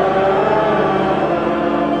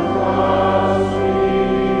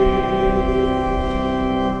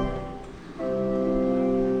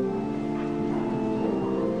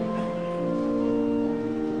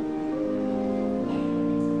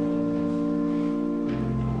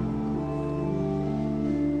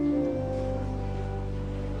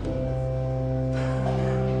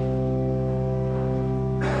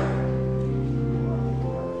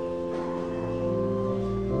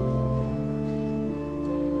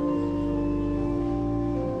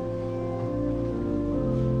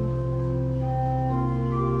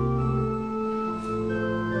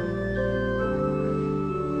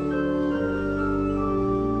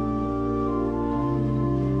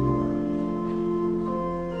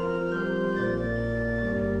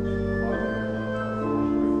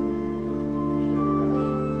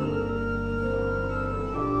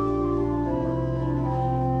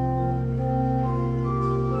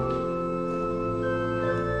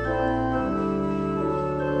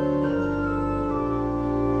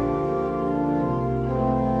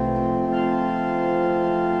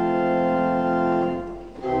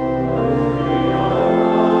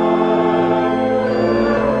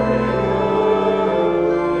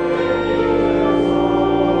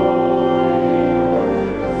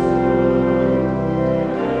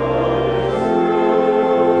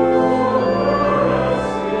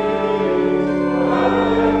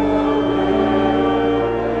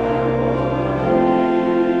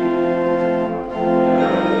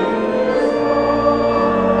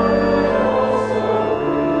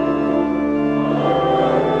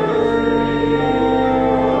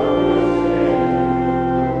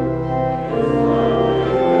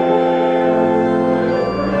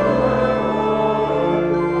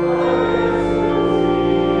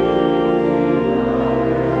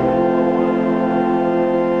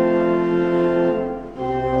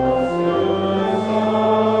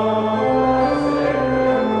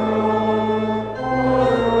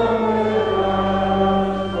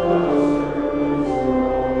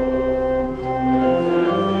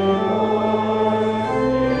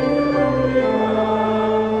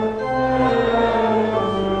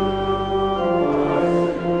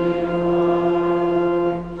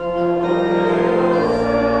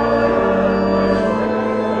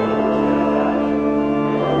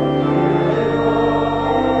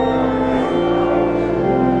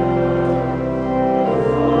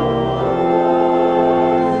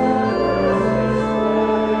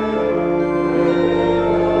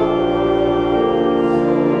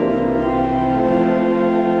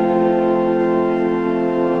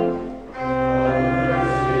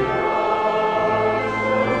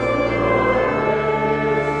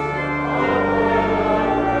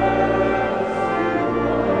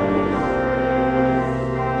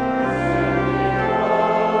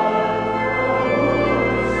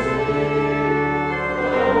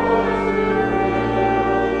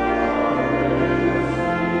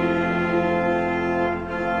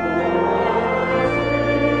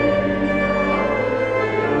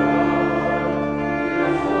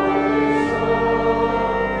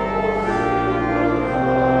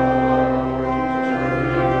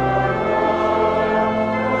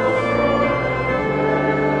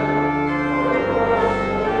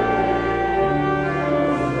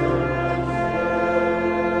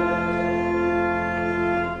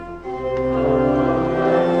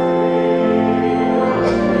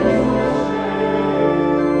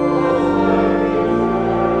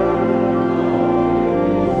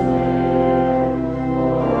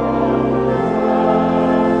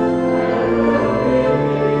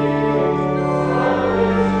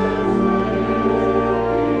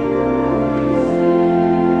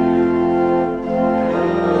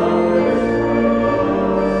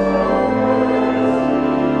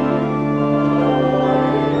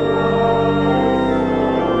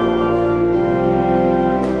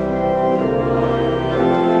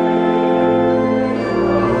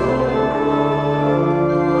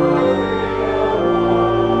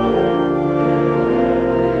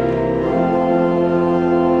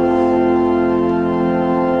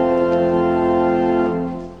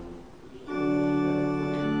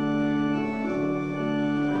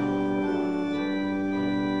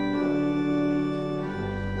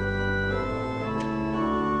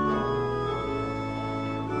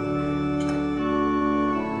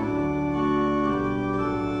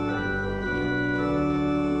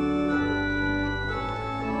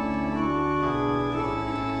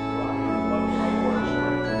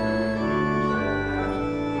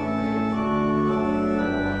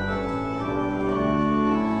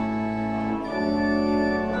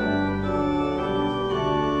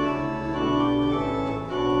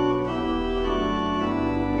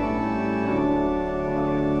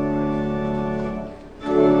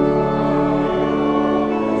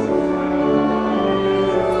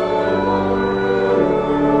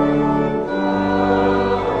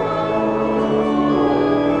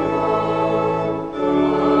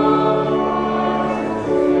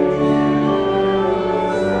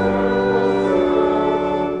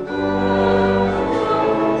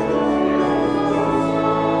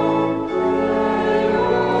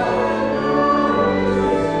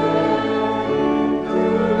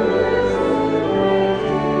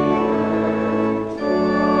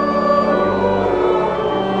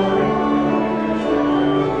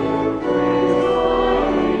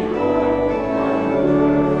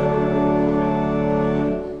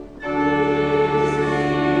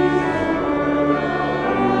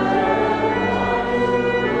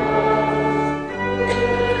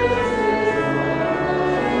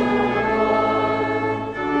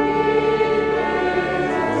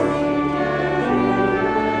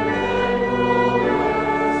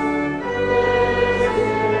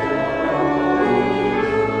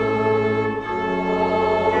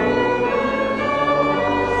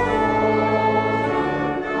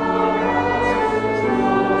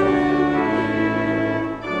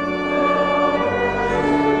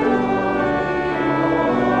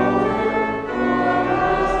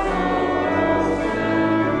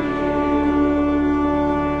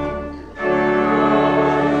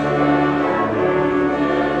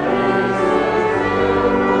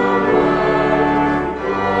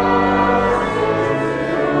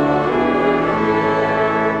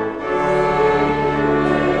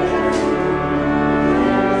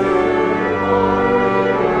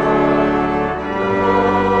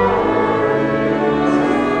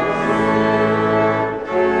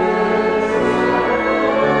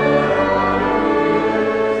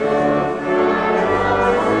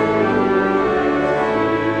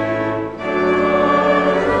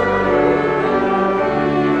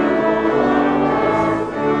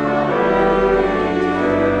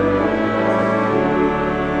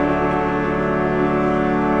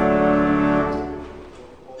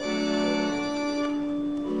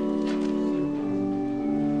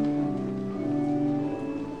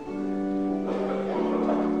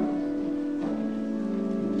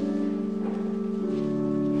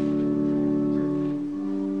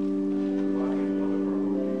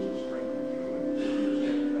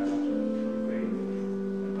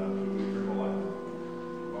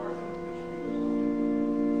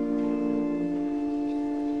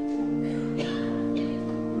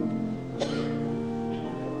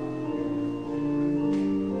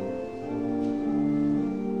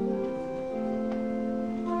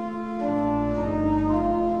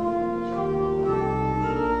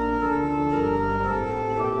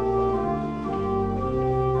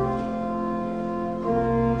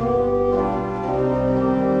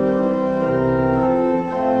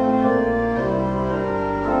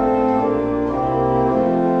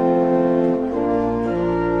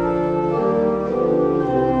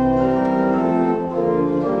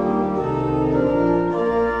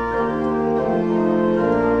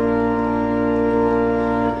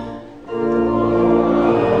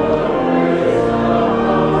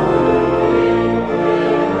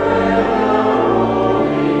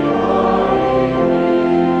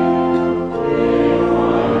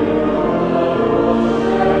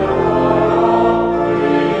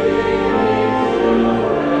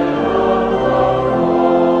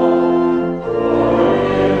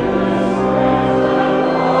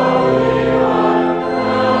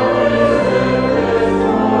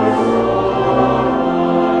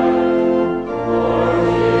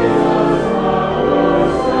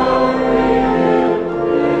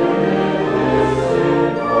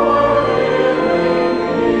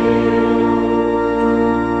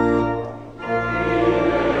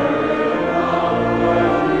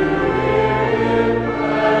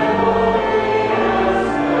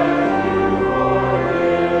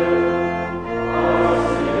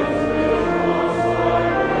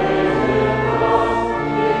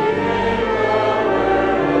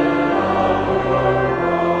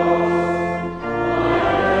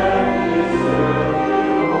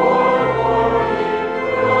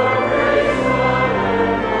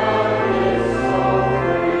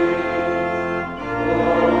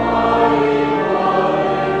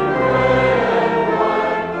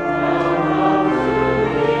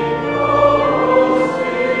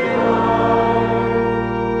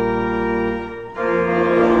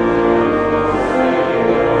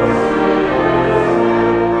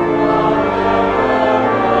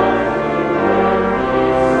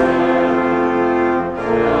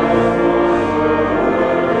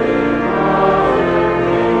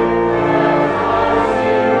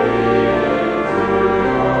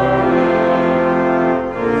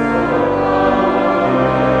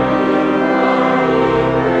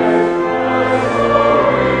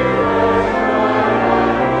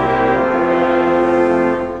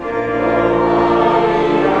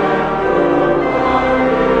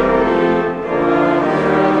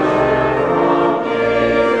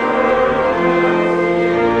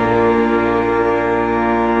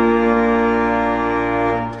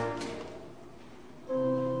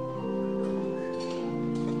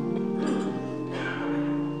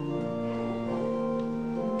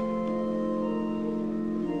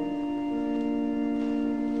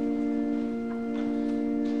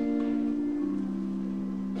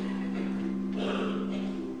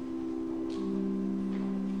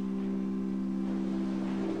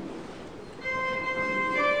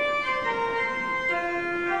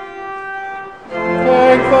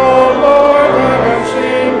 Thank the Lord and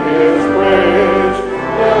sing his praise.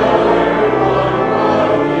 Let everyone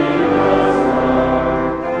love Jesus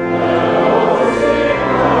now. Sing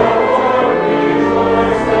the Lord,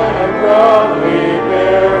 rejoice and proudly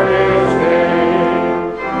bear his name.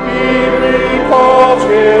 He recalls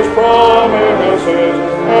his promises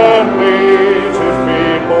and leads his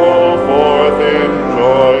people forth in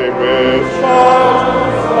joy with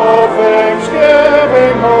shouts of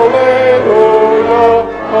thanksgiving. Hallelujah,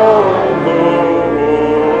 hallelujah.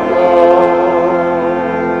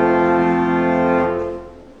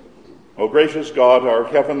 O gracious God, our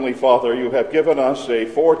heavenly Father, you have given us a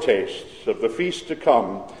foretaste of the feast to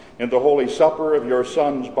come in the Holy Supper of your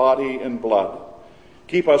Son's body and blood.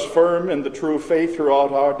 Keep us firm in the true faith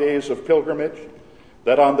throughout our days of pilgrimage,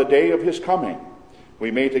 that on the day of his coming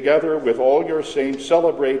we may together with all your saints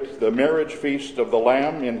celebrate the marriage feast of the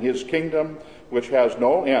Lamb in his kingdom, which has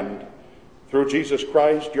no end, through Jesus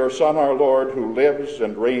Christ, your Son, our Lord, who lives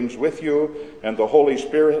and reigns with you and the Holy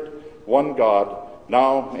Spirit, one God,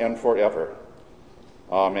 now and forever.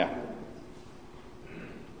 Amen.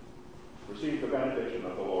 Receive the benediction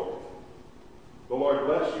of the Lord. The Lord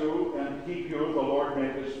bless you and keep you. The Lord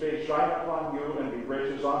make his face shine upon you and be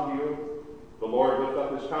gracious unto you. The Lord lift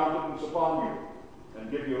up his countenance upon you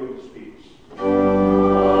and give you his peace.